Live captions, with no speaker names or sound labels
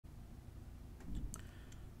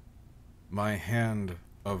My Hand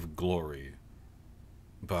of Glory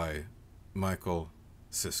by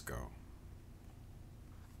Cisco.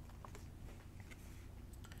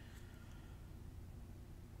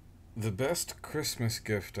 The best Christmas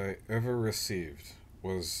gift I ever received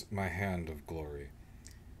was my Hand of Glory.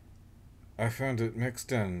 I found it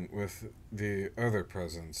mixed in with the other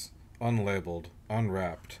presents, unlabeled,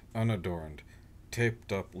 unwrapped, unadorned,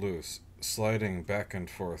 taped up loose, sliding back and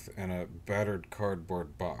forth in a battered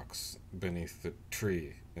cardboard box beneath the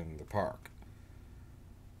tree in the park.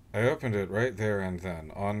 I opened it right there and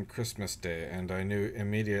then, on Christmas Day, and I knew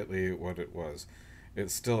immediately what it was.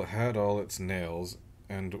 It still had all its nails,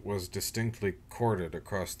 and was distinctly corded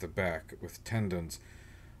across the back with tendons,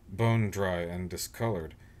 bone dry and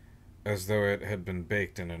discolored, as though it had been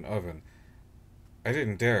baked in an oven. I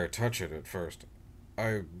didn't dare touch it at first.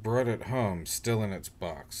 I brought it home, still in its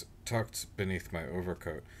box, tucked beneath my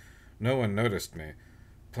overcoat. No one noticed me.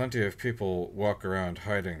 Plenty of people walk around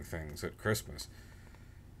hiding things at Christmas.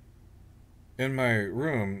 In my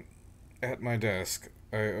room, at my desk,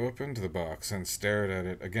 I opened the box and stared at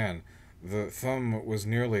it again. The thumb was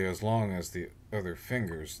nearly as long as the other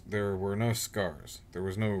fingers. There were no scars. There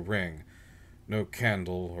was no ring, no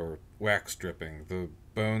candle or wax dripping. The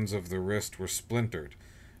bones of the wrist were splintered,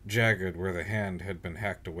 jagged where the hand had been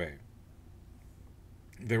hacked away.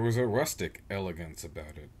 There was a rustic elegance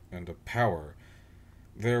about it, and a power.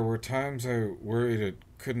 There were times I worried it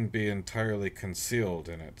couldn't be entirely concealed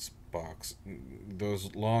in its box.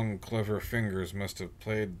 Those long, clever fingers must have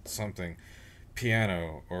played something,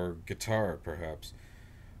 piano or guitar, perhaps.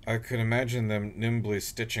 I could imagine them nimbly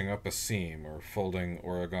stitching up a seam or folding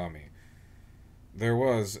origami. There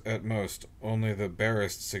was, at most, only the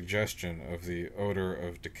barest suggestion of the odor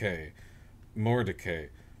of decay.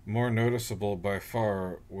 More noticeable by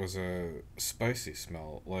far was a spicy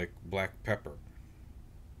smell, like black pepper.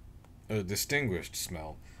 A distinguished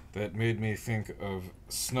smell that made me think of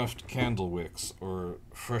snuffed candle wicks or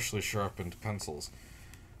freshly sharpened pencils.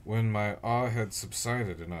 When my awe had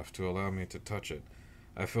subsided enough to allow me to touch it,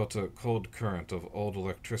 I felt a cold current of old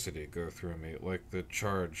electricity go through me, like the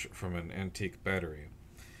charge from an antique battery,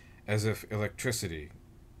 as if electricity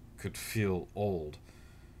could feel old.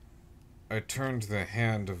 I turned the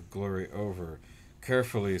Hand of Glory over,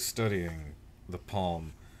 carefully studying the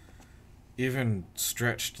palm. Even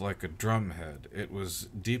stretched like a drumhead, it was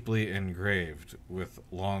deeply engraved with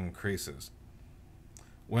long creases.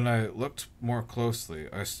 When I looked more closely,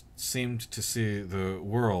 I seemed to see the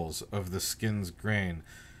whorls of the skin's grain,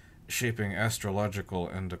 shaping astrological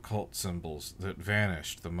and occult symbols that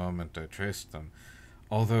vanished the moment I traced them,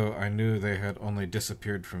 although I knew they had only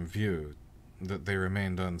disappeared from view, that they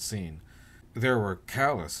remained unseen. There were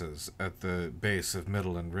calluses at the base of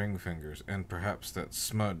middle and ring fingers, and perhaps that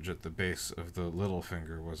smudge at the base of the little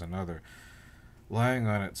finger was another. Lying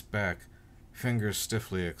on its back, fingers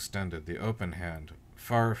stiffly extended, the open hand,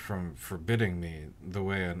 far from forbidding me the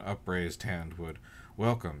way an upraised hand would,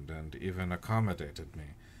 welcomed and even accommodated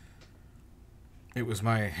me. It was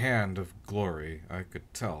my Hand of Glory, I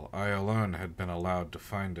could tell. I alone had been allowed to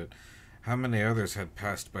find it. How many others had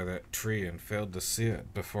passed by that tree and failed to see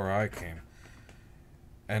it before I came?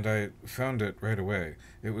 And I found it right away.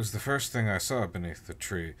 It was the first thing I saw beneath the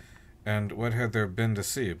tree, and what had there been to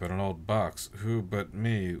see but an old box? Who but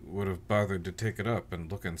me would have bothered to take it up and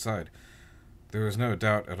look inside? There was no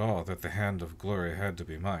doubt at all that the Hand of Glory had to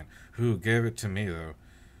be mine. Who gave it to me, though?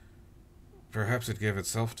 Perhaps it gave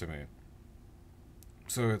itself to me.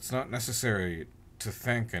 So it's not necessary to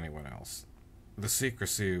thank anyone else. The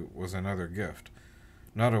secrecy was another gift.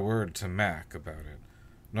 Not a word to Mac about it.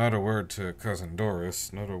 Not a word to Cousin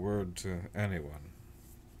Doris. Not a word to anyone.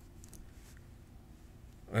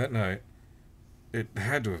 That night, it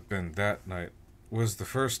had to have been that night, was the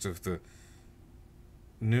first of the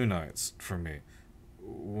new nights for me,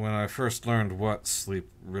 when I first learned what sleep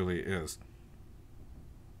really is.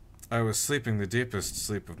 I was sleeping the deepest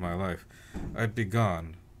sleep of my life. I'd be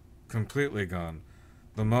gone, completely gone,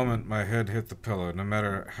 the moment my head hit the pillow, no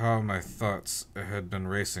matter how my thoughts had been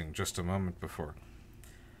racing just a moment before.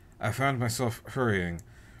 I found myself hurrying,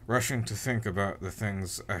 rushing to think about the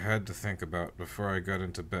things I had to think about before I got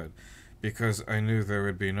into bed, because I knew there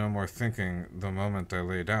would be no more thinking the moment I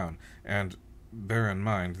lay down, and bear in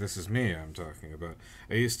mind, this is me I'm talking about.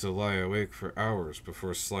 I used to lie awake for hours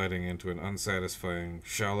before sliding into an unsatisfying,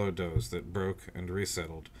 shallow doze that broke and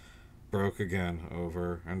resettled, broke again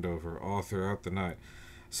over and over, all throughout the night,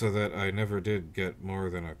 so that I never did get more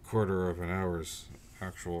than a quarter of an hour's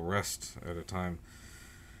actual rest at a time.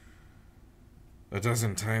 A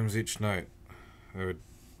dozen times each night, I would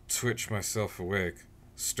twitch myself awake,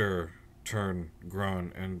 stir, turn,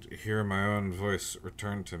 groan, and hear my own voice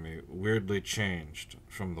return to me, weirdly changed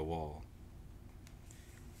from the wall.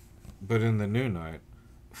 But in the new night,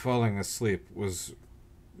 falling asleep was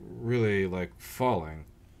really like falling.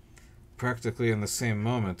 Practically in the same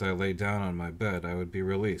moment I lay down on my bed, I would be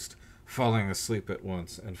released, falling asleep at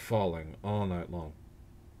once and falling all night long.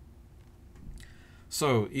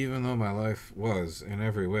 So, even though my life was, in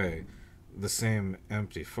every way, the same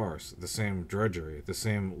empty farce, the same drudgery, the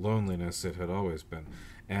same loneliness it had always been,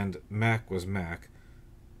 and Mac was Mac,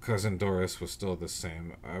 Cousin Doris was still the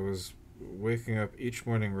same, I was waking up each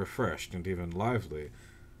morning refreshed and even lively,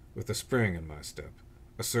 with a spring in my step,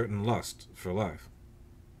 a certain lust for life.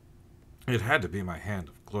 It had to be my hand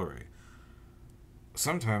of glory.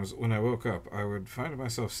 Sometimes, when I woke up, I would find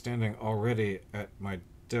myself standing already at my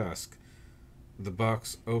desk, the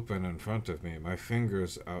box open in front of me, my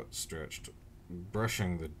fingers outstretched,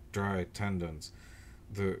 brushing the dry tendons,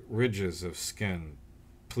 the ridges of skin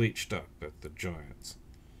pleached up at the joints.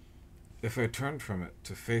 If I turned from it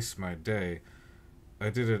to face my day, I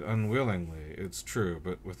did it unwillingly, it's true,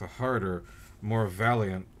 but with a harder, more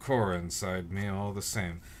valiant core inside me all the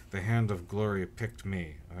same. The hand of glory picked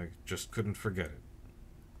me. I just couldn't forget it.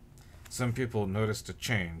 Some people noticed a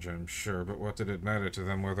change, I'm sure, but what did it matter to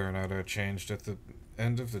them whether or not I changed? At the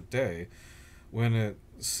end of the day, when it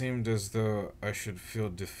seemed as though I should feel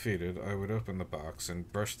defeated, I would open the box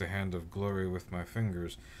and brush the hand of glory with my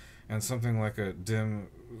fingers, and something like a dim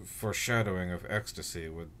foreshadowing of ecstasy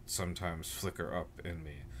would sometimes flicker up in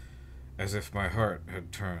me, as if my heart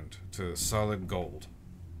had turned to solid gold.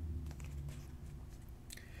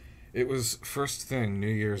 It was first thing New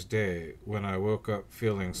Year's Day when I woke up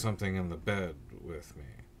feeling something in the bed with me.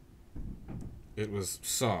 It was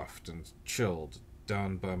soft and chilled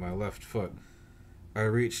down by my left foot. I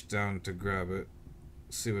reached down to grab it,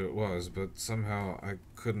 see what it was, but somehow I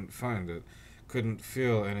couldn't find it, couldn't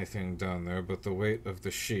feel anything down there but the weight of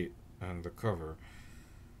the sheet and the cover.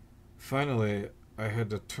 Finally, I had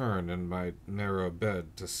to turn in my narrow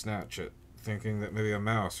bed to snatch it, thinking that maybe a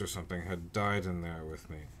mouse or something had died in there with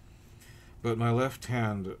me. But my left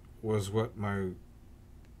hand was what my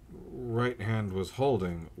right hand was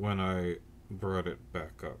holding when I brought it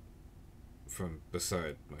back up from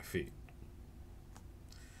beside my feet.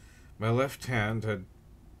 My left hand had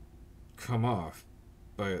come off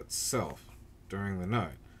by itself during the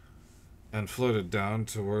night and floated down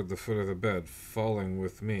toward the foot of the bed, falling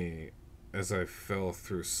with me as I fell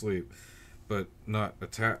through sleep, but not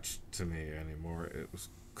attached to me anymore. It was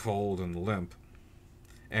cold and limp,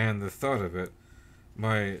 and the thought of it,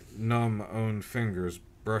 my numb own fingers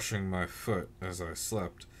brushing my foot as I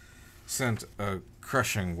slept, sent a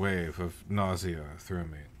crushing wave of nausea through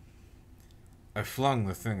me. I flung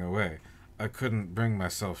the thing away. I couldn't bring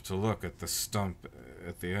myself to look at the stump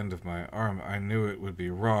at the end of my arm. I knew it would be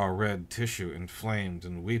raw red tissue, inflamed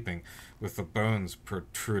and weeping, with the bones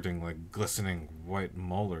protruding like glistening white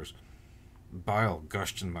molars. Bile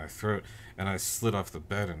gushed in my throat, and I slid off the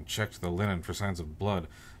bed and checked the linen for signs of blood,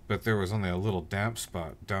 but there was only a little damp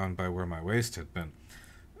spot down by where my waist had been.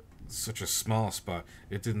 Such a small spot,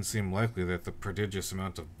 it didn't seem likely that the prodigious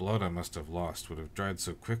amount of blood I must have lost would have dried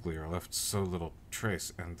so quickly or left so little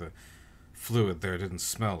trace, and the fluid there didn't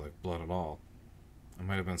smell like blood at all. It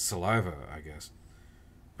might have been saliva, I guess.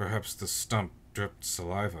 Perhaps the stump dripped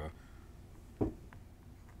saliva.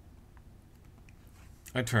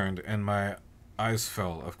 I turned, and my eyes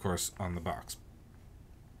fell, of course, on the box.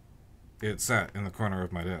 It sat in the corner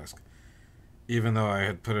of my desk. Even though I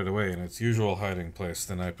had put it away in its usual hiding place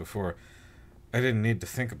the night before, I didn't need to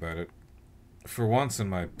think about it. For once in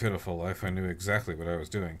my pitiful life, I knew exactly what I was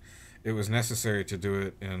doing. It was necessary to do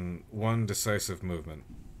it in one decisive movement,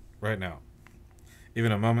 right now.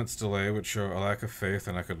 Even a moment's delay would show a lack of faith,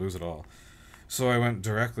 and I could lose it all. So I went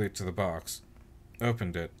directly to the box,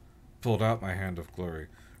 opened it, pulled out my hand of glory,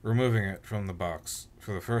 removing it from the box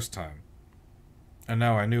for the first time. And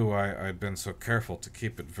now I knew why I'd been so careful to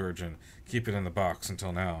keep it virgin, keep it in the box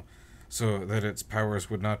until now, so that its powers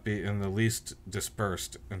would not be in the least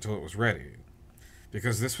dispersed until it was ready.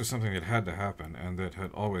 Because this was something that had to happen, and that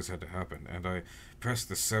had always had to happen, and I pressed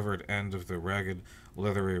the severed end of the ragged,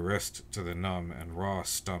 leathery wrist to the numb and raw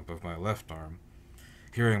stump of my left arm,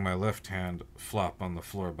 hearing my left hand flop on the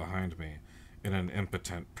floor behind me in an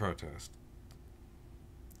impotent protest.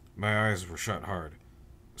 My eyes were shut hard,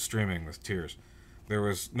 streaming with tears. There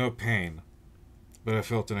was no pain, but I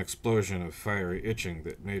felt an explosion of fiery itching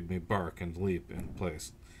that made me bark and leap in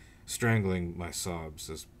place, strangling my sobs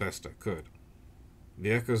as best I could.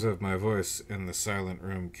 The echoes of my voice in the silent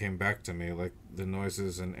room came back to me like the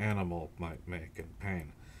noises an animal might make in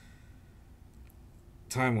pain.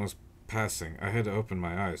 Time was passing. I had to open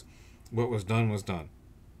my eyes. What was done was done.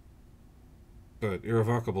 But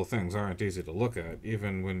irrevocable things aren't easy to look at,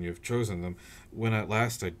 even when you've chosen them. When at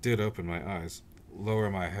last I did open my eyes, lower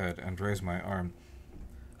my head, and raise my arm,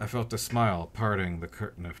 I felt a smile parting the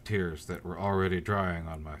curtain of tears that were already drying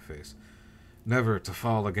on my face. Never to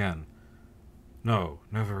fall again. No,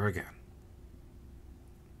 never again.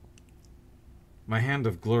 My hand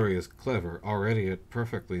of glory is clever. Already it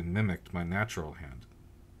perfectly mimicked my natural hand.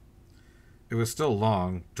 It was still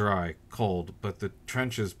long, dry, cold, but the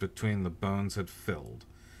trenches between the bones had filled,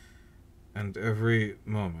 and every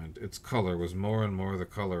moment its color was more and more the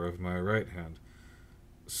color of my right hand.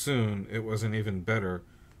 Soon it was an even better,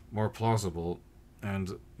 more plausible,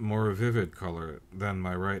 and more vivid color than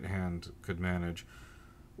my right hand could manage.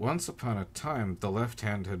 Once upon a time, the left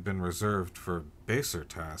hand had been reserved for baser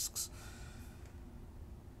tasks.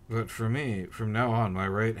 But for me, from now on, my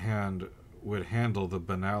right hand would handle the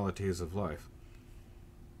banalities of life.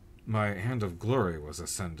 My hand of glory was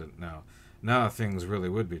ascendant now. Now things really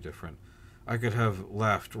would be different. I could have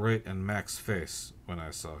laughed right in Mac's face when I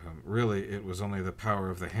saw him. Really, it was only the power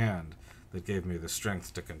of the hand that gave me the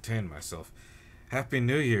strength to contain myself. "Happy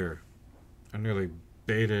New Year!" I nearly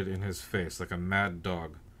baited in his face like a mad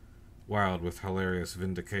dog, wild with hilarious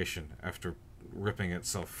vindication after ripping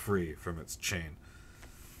itself free from its chain.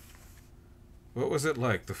 What was it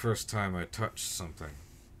like the first time I touched something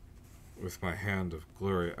with my hand of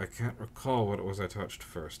glory? I can't recall what it was I touched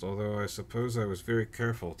first, although I suppose I was very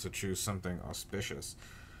careful to choose something auspicious.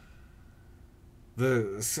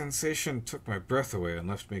 The sensation took my breath away and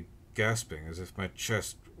left me gasping as if my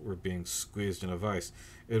chest were being squeezed in a vice.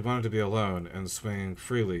 It wanted to be alone and swinging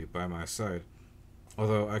freely by my side,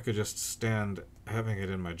 although I could just stand having it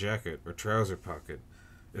in my jacket or trouser pocket,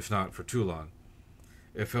 if not for too long.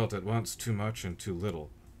 It felt at once too much and too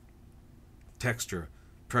little. Texture,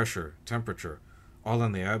 pressure, temperature, all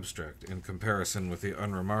in the abstract, in comparison with the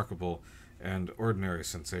unremarkable and ordinary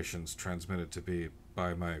sensations transmitted to me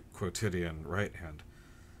by my quotidian right hand.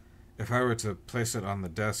 If I were to place it on the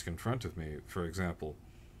desk in front of me, for example,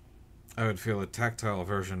 I would feel a tactile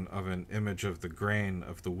version of an image of the grain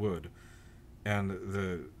of the wood, and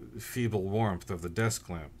the feeble warmth of the desk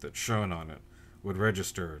lamp that shone on it would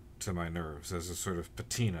register to my nerves as a sort of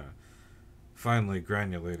patina, finely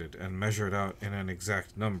granulated and measured out in an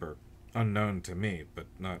exact number, unknown to me, but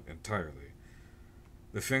not entirely.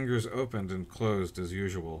 The fingers opened and closed as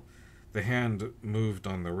usual. The hand moved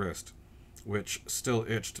on the wrist, which still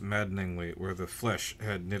itched maddeningly where the flesh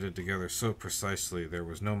had knitted together so precisely there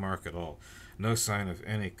was no mark at all, no sign of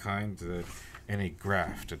any kind that any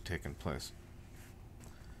graft had taken place.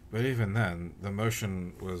 But even then, the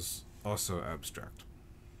motion was also abstract.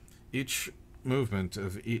 Each movement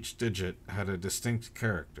of each digit had a distinct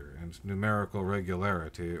character and numerical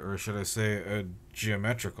regularity, or should I say a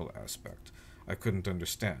geometrical aspect, I couldn't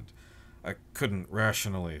understand. I couldn't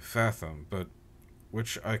rationally fathom, but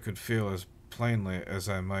which I could feel as plainly as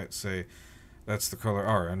I might say, "That's the color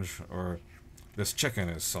orange," or "This chicken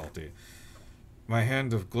is salty." My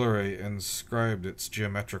hand of glory inscribed its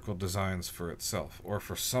geometrical designs for itself, or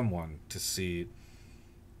for someone to see,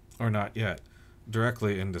 or not yet,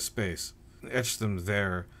 directly into space, etched them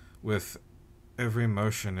there with every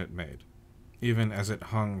motion it made, even as it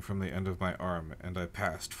hung from the end of my arm and I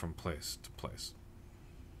passed from place to place.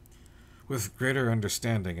 With greater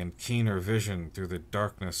understanding and keener vision through the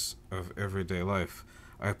darkness of everyday life,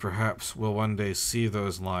 I perhaps will one day see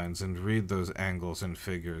those lines and read those angles and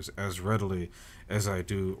figures as readily as I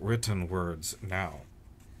do written words now.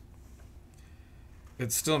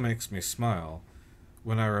 It still makes me smile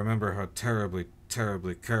when I remember how terribly,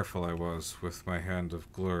 terribly careful I was with my hand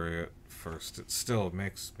of glory at first. It still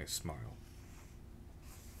makes me smile.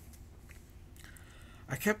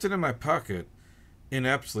 I kept it in my pocket,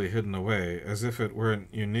 ineptly hidden away, as if it weren't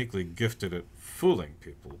uniquely gifted at fooling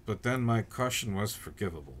people, but then my caution was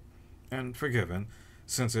forgivable, and forgiven,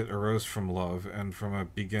 since it arose from love and from a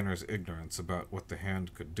beginner's ignorance about what the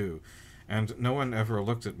hand could do, and no one ever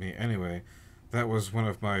looked at me anyway. That was one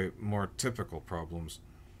of my more typical problems.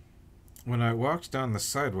 When I walked down the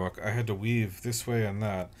sidewalk, I had to weave this way and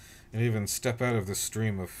that, and even step out of the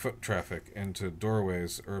stream of foot traffic into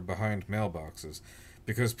doorways or behind mailboxes,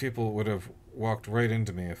 because people would have walked right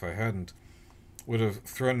into me if I hadn't, would have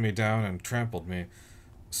thrown me down and trampled me,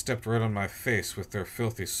 stepped right on my face with their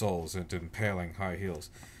filthy soles and impaling high heels.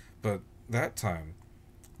 But that time,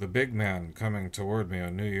 the big man coming toward me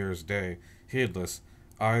on New Year's Day, heedless,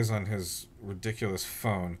 eyes on his ridiculous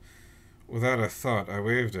phone, without a thought I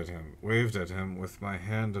waved at him with my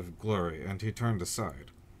hand of glory, and he turned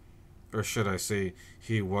aside. Or should I say,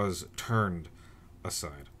 he was turned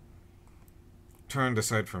aside. turned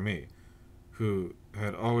aside from me, who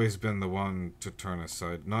had always been the one to turn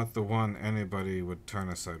aside, not the one anybody would turn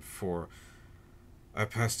aside for. I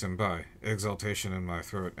passed him by, exultation in my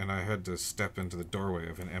throat, and I had to step into the doorway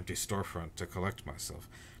of an empty storefront to collect myself,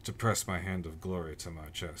 to press my hand of glory to my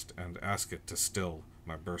chest, and ask it to still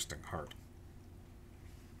my bursting heart.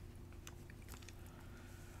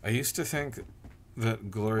 I used to think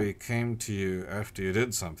that glory came to you after you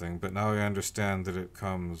did something, but now I understand that it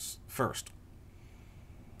comes first.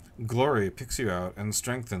 Glory picks you out and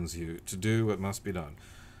strengthens you to do what must be done.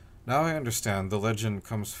 Now I understand the legend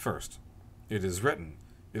comes first. It is written.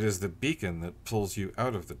 It is the beacon that pulls you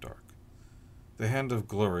out of the dark. The hand of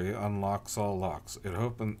glory unlocks all locks. It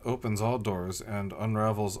opens all doors and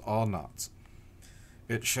unravels all knots.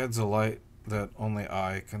 It sheds a light that only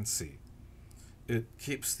I can see. It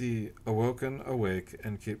keeps the awoken awake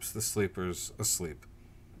and keeps the sleepers asleep.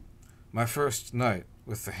 My first night,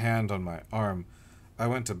 with the hand on my arm, I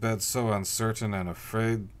went to bed so uncertain and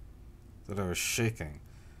afraid that I was shaking.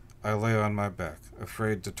 I lay on my back,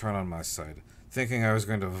 afraid to turn on my side, thinking I was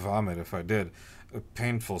going to vomit if I did. A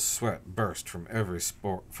painful sweat burst from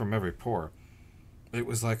every pore. It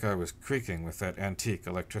was like I was creaking with that antique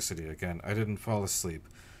electricity again. I didn't fall asleep.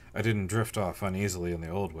 I didn't drift off uneasily in the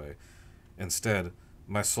old way. Instead,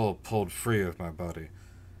 my soul pulled free of my body.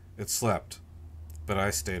 It slept, but I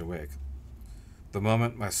stayed awake. The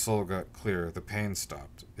moment my soul got clear, the pain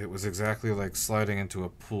stopped. It was exactly like sliding into a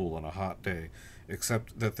pool on a hot day,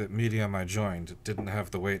 except that the medium I joined didn't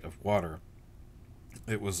have the weight of water.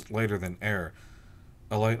 It was lighter than air,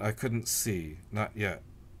 a light I couldn't see, not yet,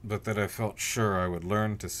 but that I felt sure I would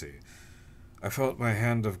learn to see. I felt my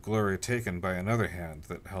hand of glory taken by another hand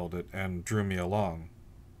that held it and drew me along.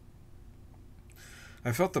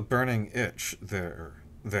 I felt the burning itch there,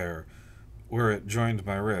 where it joined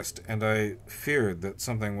my wrist, and I feared that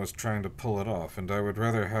something was trying to pull it off, and I would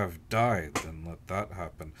rather have died than let that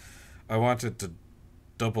happen. I wanted to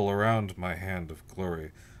double around my hand of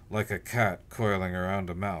glory, like a cat coiling around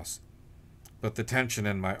a mouse. But the tension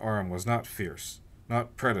in my arm was not fierce,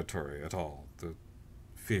 not predatory at all. The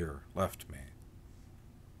fear left me.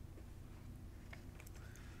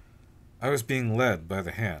 I was being led by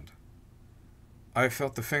the hand. I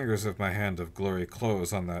felt the fingers of my hand of glory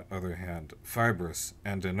close on that other hand, fibrous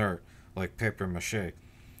and inert, like papier-mâché.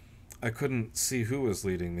 I couldn't see who was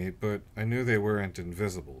leading me, but I knew they weren't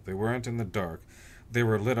invisible. They weren't in the dark. They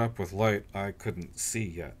were lit up with light I couldn't see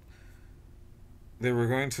yet. They were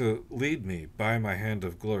going to lead me by my hand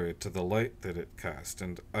of glory to the light that it cast,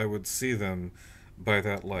 and I would see them by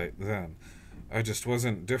that light then. I just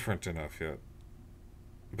wasn't different enough yet.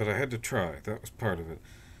 But I had to try. That was part of it.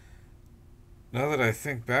 Now that I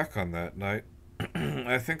think back on that night,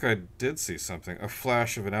 I think I did see something. A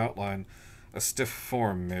flash of an outline, a stiff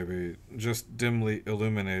form maybe, just dimly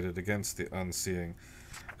illuminated against the unseeing.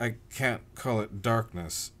 I can't call it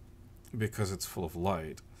darkness because it's full of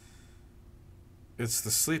light. It's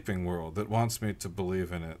the sleeping world that wants me to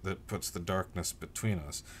believe in it, that puts the darkness between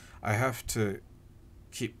us. I have to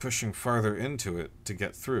keep pushing farther into it to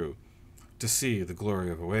get through, to see the glory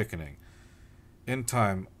of awakening. In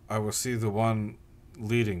time, I will see the one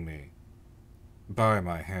leading me by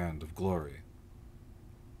my hand of glory.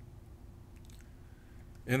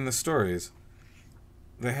 In the stories,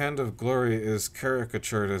 the hand of glory is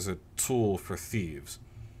caricatured as a tool for thieves.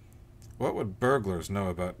 What would burglars know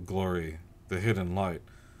about glory, the hidden light?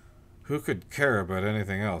 Who could care about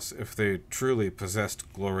anything else if they truly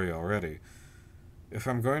possessed glory already? If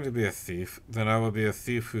I'm going to be a thief, then I will be a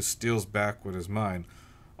thief who steals back what is mine,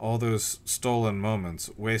 all those stolen moments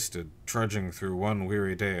wasted trudging through one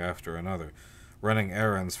weary day after another, running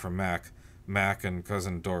errands for Mac and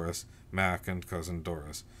Cousin Doris, Mac and Cousin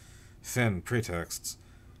Doris. Thin pretexts.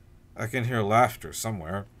 I can hear laughter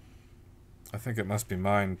somewhere. I think it must be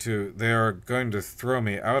mine, too. They are going to throw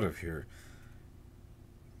me out of here.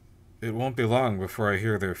 It won't be long before I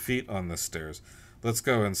hear their feet on the stairs. Let's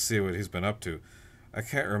go and see what he's been up to. I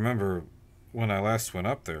can't remember when I last went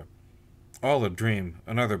up there. All a dream,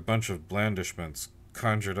 another bunch of blandishments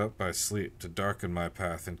conjured up by sleep to darken my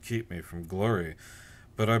path and keep me from glory.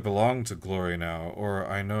 But I belong to glory now, or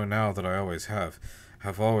I know now that I always have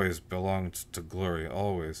always belonged to glory,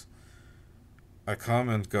 always. I come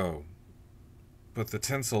and go, but the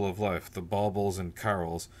tinsel of life, the baubles and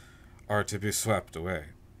carols, are to be swept away.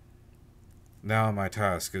 Now my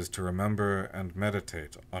task is to remember and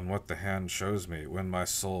meditate on what the hand shows me when my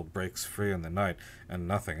soul breaks free in the night, and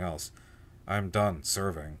nothing else. I'm done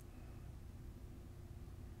serving.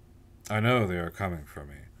 I know they are coming for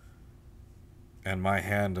me, and my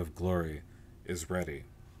hand of glory is ready.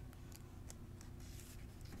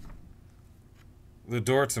 The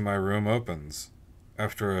door to my room opens,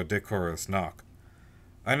 after a decorous knock.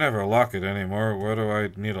 I never lock it anymore. What do I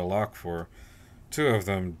need a lock for? Two of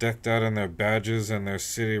them, decked out in their badges and their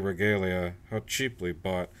city regalia, how cheaply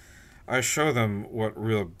bought. I show them what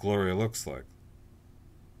real glory looks like.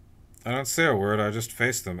 I don't say a word, I just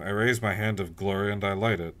face them. I raise my hand of glory and I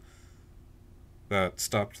light it. That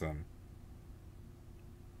stopped them.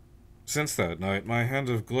 Since that night, my hand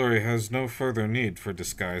of glory has no further need for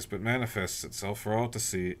disguise, but manifests itself for all to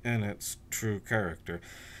see in its true character.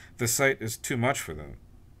 The sight is too much for them.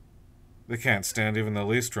 They can't stand even the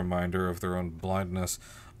least reminder of their own blindness,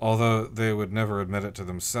 although they would never admit it to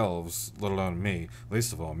themselves, let alone me,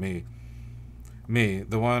 least of all me. Me,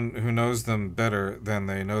 the one who knows them better than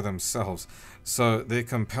they know themselves, so they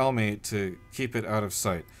compel me to keep it out of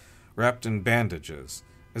sight, wrapped in bandages,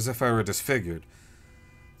 as if I were disfigured.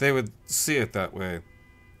 They would see it that way.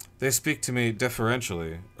 They speak to me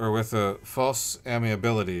deferentially, or with a false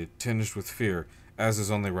amiability tinged with fear, as is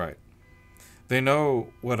only right. They know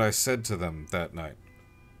what I said to them that night.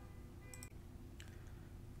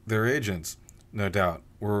 Their agents, no doubt,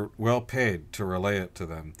 were well paid to relay it to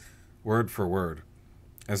them, word for word,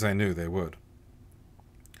 as I knew they would.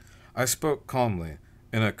 I spoke calmly,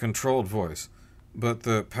 in a controlled voice, but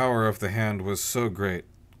the power of the hand was so great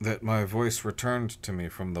that my voice returned to me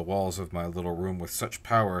from the walls of my little room with such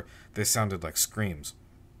power they sounded like screams.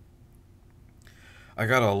 I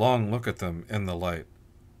got a long look at them in the light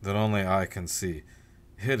that only I can see,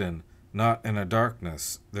 hidden not in a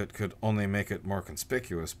darkness that could only make it more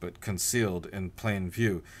conspicuous, but concealed in plain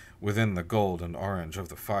view within the gold and orange of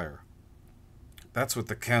the fire. That's what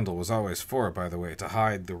the candle was always for, by the way, to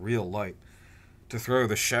hide the real light, to throw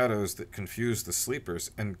the shadows that confuse the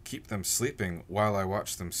sleepers and keep them sleeping while I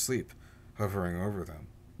watch them sleep, hovering over them.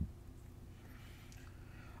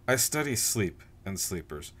 I study sleep and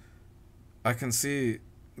sleepers. I can see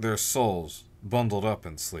their souls bundled up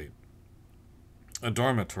in sleep. A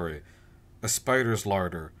dormitory, a spider's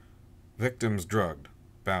larder, victims drugged,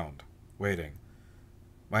 bound, waiting.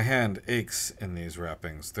 My hand aches in these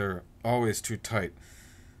wrappings. They're always too tight.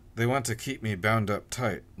 They want to keep me bound up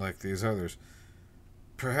tight, like these others.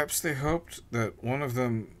 Perhaps they hoped that one of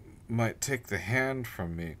them might take the hand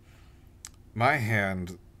from me. My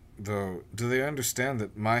hand, though, do they understand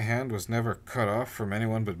that my hand was never cut off from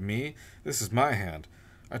anyone but me? This is my hand.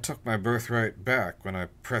 I took my birthright back when I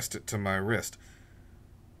pressed it to my wrist.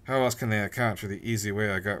 How else can they account for the easy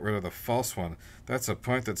way I got rid of the false one? That's a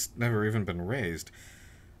point that's never even been raised.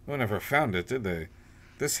 No one ever found it, did they?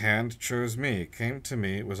 This hand chose me, came to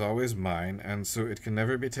me, was always mine, and so it can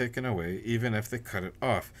never be taken away, even if they cut it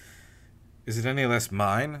off. Is it any less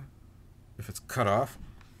mine if it's cut off?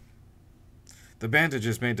 The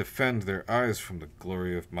bandages may defend their eyes from the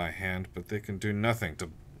glory of my hand, but they can do nothing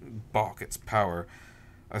to balk its power.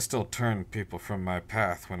 I still turn people from my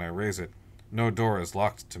path when I raise it. No door is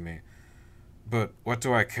locked to me. But what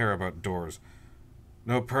do I care about doors?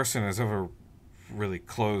 No person is ever really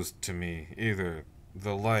closed to me, either.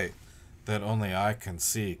 The light that only I can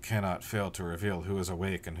see cannot fail to reveal who is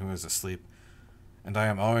awake and who is asleep. And I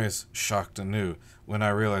am always shocked anew when I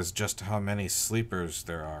realize just how many sleepers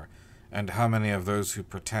there are, and how many of those who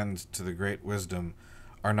pretend to the great wisdom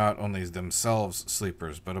are not only themselves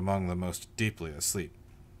sleepers, but among the most deeply asleep.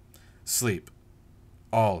 Sleep,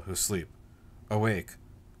 all who sleep. Awake,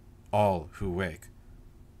 all who wake.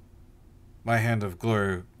 My hand of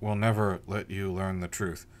glory will never let you learn the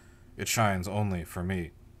truth. It shines only for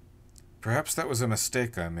me. Perhaps that was a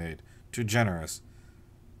mistake I made, too generous.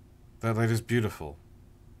 That light is beautiful,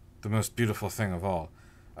 the most beautiful thing of all.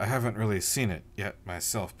 I haven't really seen it yet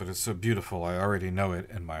myself, but it's so beautiful I already know it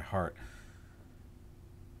in my heart.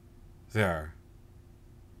 There,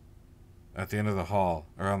 at the end of the hall,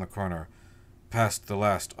 around the corner, past the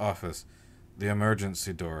last office, the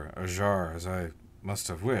emergency door, ajar as I must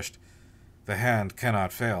have wished. The hand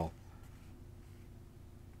cannot fail.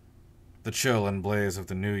 The chill and blaze of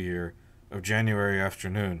the new year, of January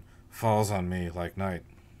afternoon, falls on me like night.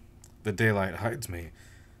 The daylight hides me.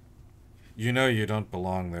 You know you don't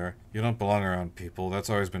belong there. You don't belong around people. That's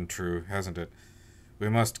always been true, hasn't it? We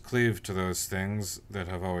must cleave to those things that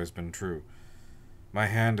have always been true. My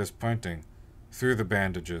hand is pointing, through the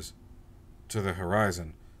bandages, to the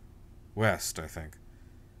horizon. West, I think.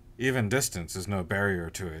 Even distance is no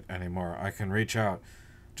barrier to it anymore. I can reach out.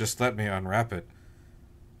 Just let me unwrap it.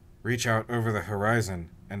 Reach out over the horizon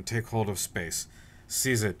and take hold of space.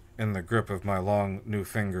 Seize it in the grip of my long new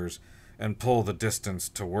fingers and pull the distance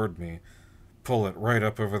toward me. Pull it right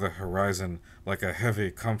up over the horizon like a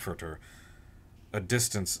heavy comforter. A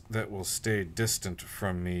distance that will stay distant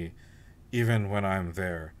from me even when I'm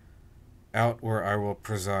there. Out where I will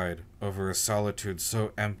preside over a solitude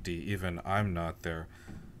so empty even I'm not there,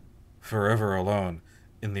 forever alone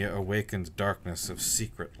in the awakened darkness of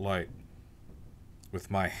secret light, with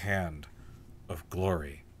my hand of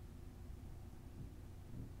glory